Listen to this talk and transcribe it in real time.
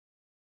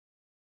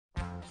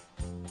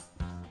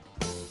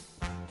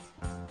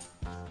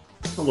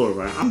Hello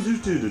everyone, I'm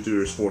Duke the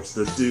Duder Sports,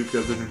 the Duke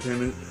of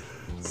Entertainment.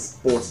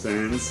 Sports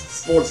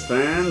fans,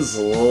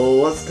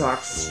 let's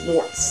talk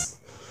sports.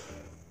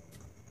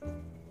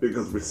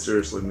 Because we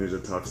seriously need to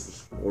talk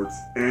sports,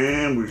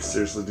 and we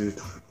seriously need to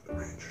talk about the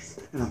Rangers.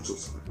 And I'm so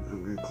sorry,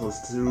 I'm getting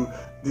close to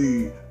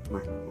the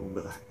microphone,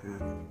 but I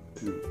have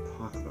to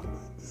talk about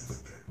this. This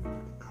is a very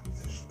important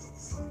conversation, so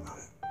let's talk about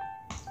it.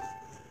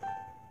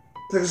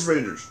 Texas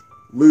Rangers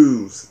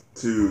lose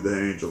to the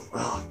Angels.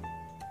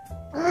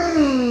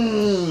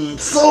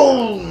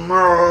 So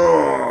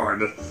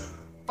mad!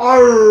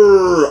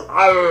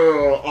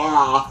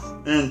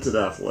 And to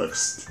the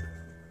Athletics.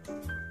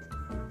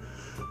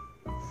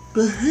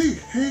 But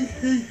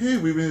hey,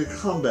 we made a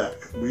comeback.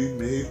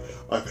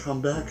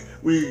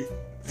 We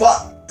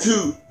fought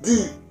to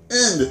the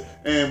end,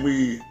 and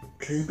we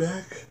came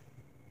back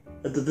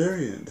at the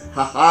very end.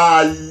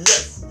 Haha,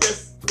 yes.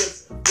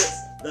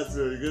 That's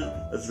very good.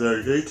 That's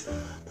very great.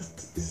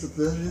 That is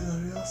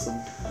very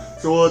awesome.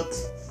 So what?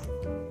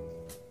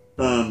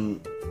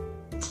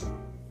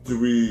 Do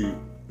we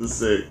just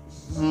say,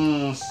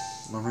 the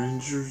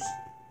Rangers?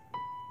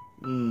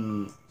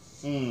 You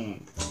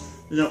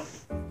know,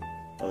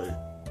 are they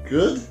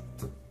good?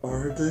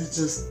 Or are they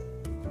just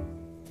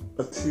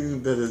a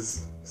team that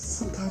is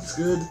sometimes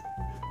good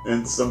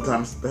and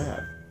sometimes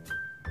bad?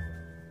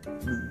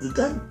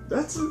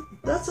 That's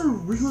a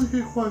really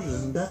good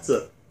question. That's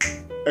an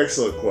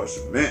excellent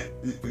question. Man,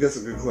 you got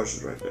some good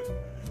questions right there.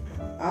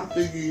 I'm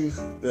thinking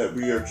that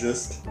we are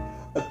just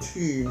a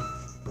team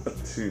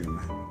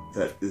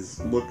that is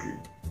looking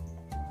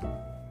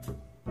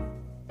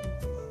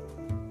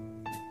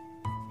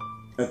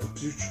at the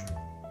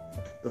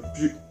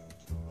future.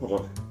 Hold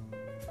on.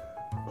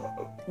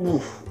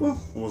 Well,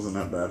 it wasn't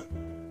that bad.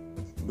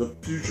 The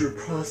future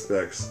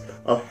prospects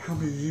of how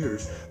many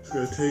years it's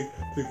going to take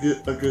to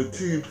get a good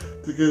team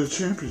to get a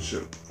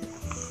championship.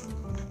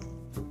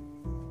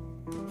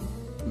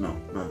 No,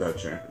 not that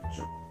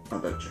championship.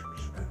 Not that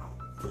championship at all.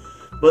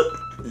 But,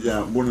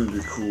 yeah, wouldn't it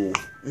be cool?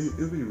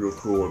 It'd be real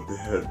cool if they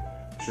had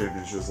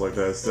championships like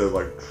that instead of,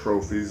 like,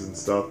 trophies and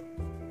stuff.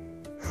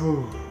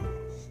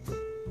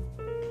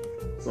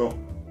 So,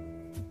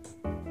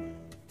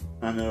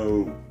 I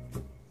know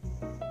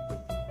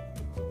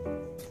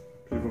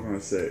people are going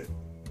to say,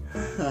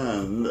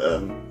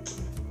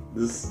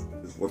 this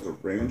is what the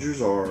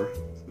Rangers are,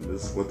 and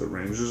this is what the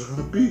Rangers are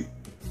going to be.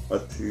 A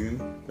team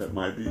that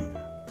might be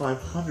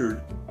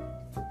 500,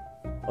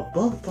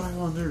 above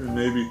 500, and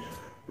maybe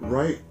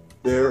right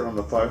there on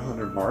the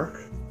 500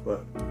 mark,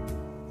 but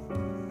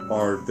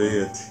are they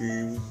a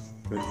team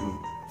that can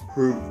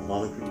prove a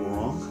lot of people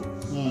wrong?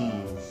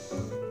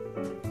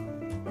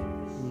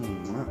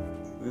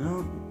 You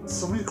know,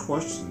 so many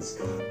questions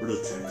for the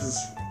Texas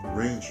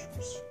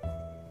Rangers.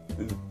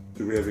 And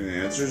do we have any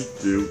answers?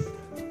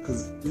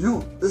 Because, you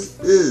know, this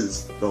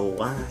is the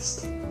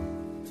last...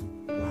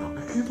 Wow, I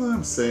can't believe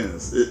I'm saying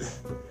this.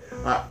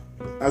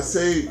 I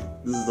say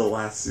this is the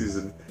last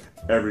season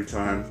every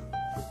time.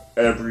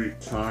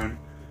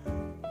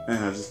 And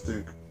I just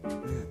think,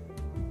 man,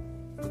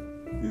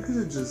 you could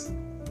have just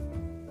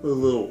put a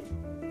little,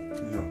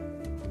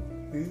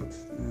 paint,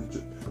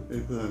 and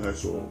maybe put a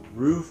nice little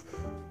roof.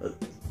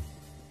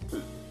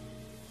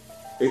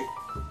 It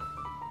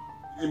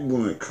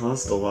wouldn't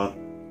cost a lot.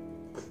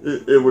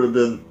 It would have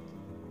been,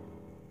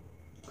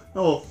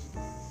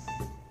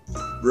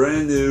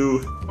 brand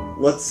new.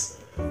 Let's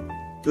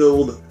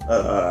build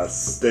a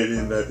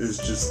stadium that is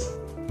just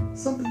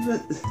something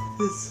that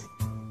is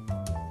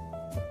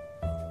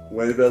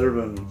way better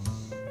than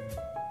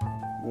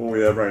what we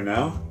have right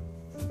now.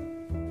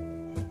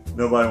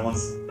 Nobody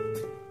wants...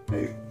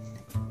 Hey,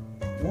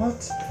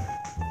 what?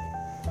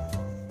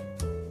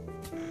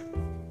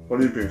 What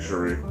do you think,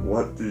 Sherry?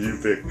 What do you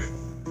think?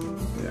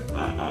 Yeah,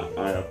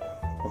 I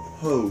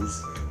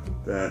oppose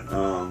that,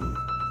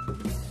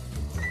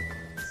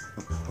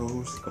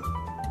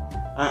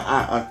 I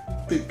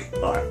think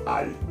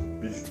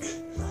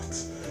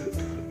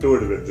it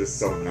would have been just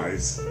so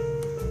nice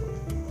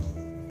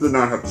to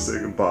not have to say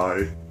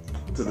goodbye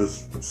to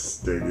this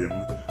stadium.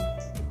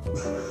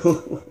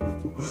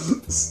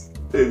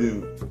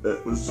 Stadium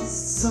that was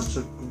just such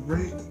a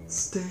great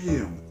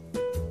stadium.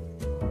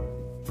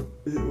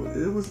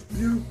 It was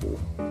beautiful.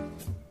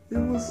 It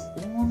was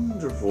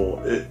wonderful.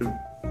 It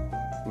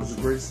was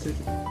a great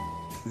stadium.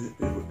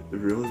 It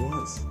really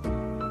was.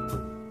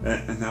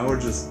 And now we're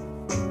just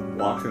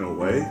walking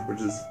away. We're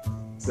just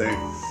saying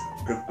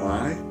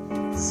goodbye.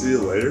 See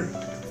you later.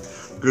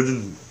 Good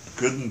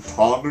and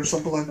talk or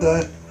something like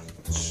that.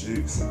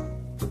 Jeez.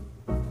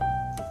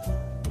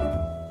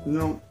 You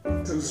know,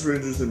 Texas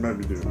Rangers, they might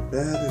be doing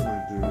bad. They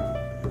might be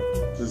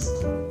doing just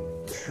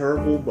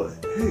terrible. But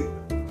hey,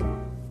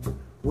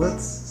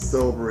 let's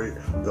celebrate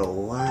the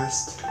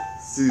last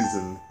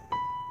season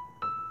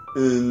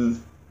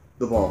in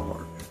the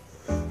ballpark.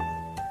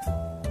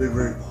 The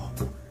great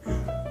ballpark.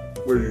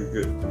 Where you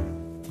get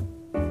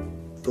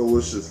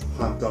delicious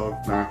hot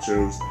dog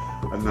nachos,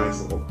 a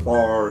nice little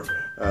bar,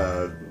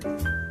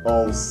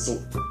 you see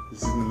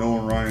the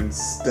Nolan Ryan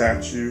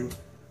statue.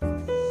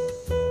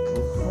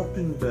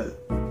 hoping that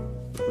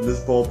when this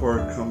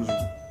ballpark comes,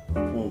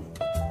 well,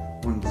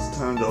 when it's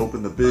time to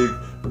open the big,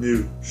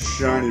 new,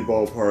 shiny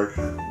ballpark,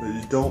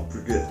 that you don't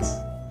forget,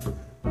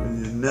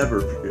 and you never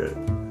forget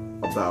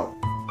about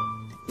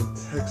the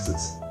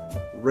Texas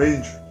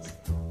Rangers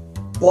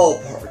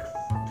ballpark,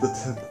 the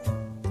Temple.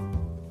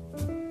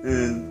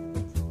 And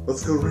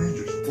let's go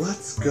Rangers.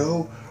 Let's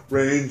go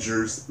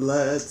Rangers.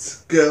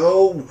 Let's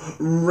go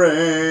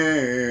Rangers.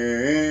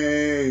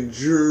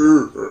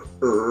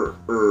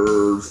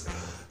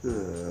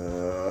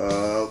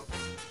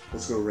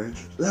 Let's go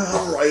Rangers.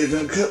 Alright,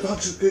 then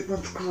punch, kick,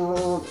 punch, wait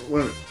a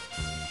minute.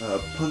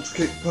 Punch,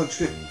 kick, great.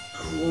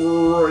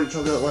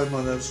 Check out like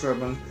button, subscribe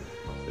button.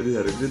 If you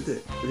had a good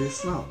day, if you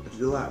smiled, if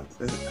you laughed,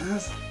 and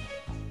ask,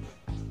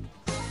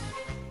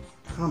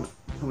 comment.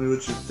 Tell me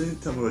what you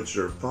think, tell me what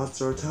your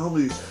thoughts are, tell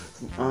me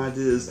some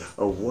ideas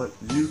of what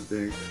you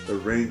think the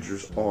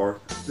Rangers are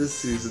this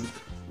season,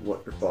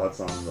 what your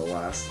thoughts on the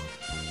last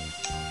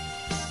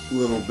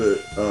little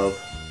bit of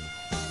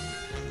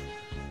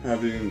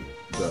having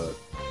the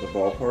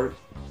ballpark.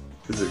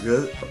 Is it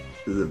good?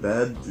 Is it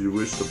bad? Do you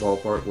wish the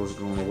ballpark was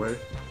going away?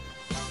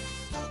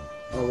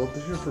 I'd love to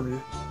hear from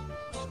you.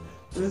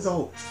 And as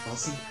always,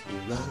 awesome,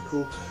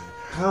 radical,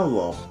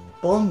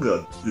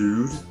 howlabunga,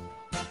 dude.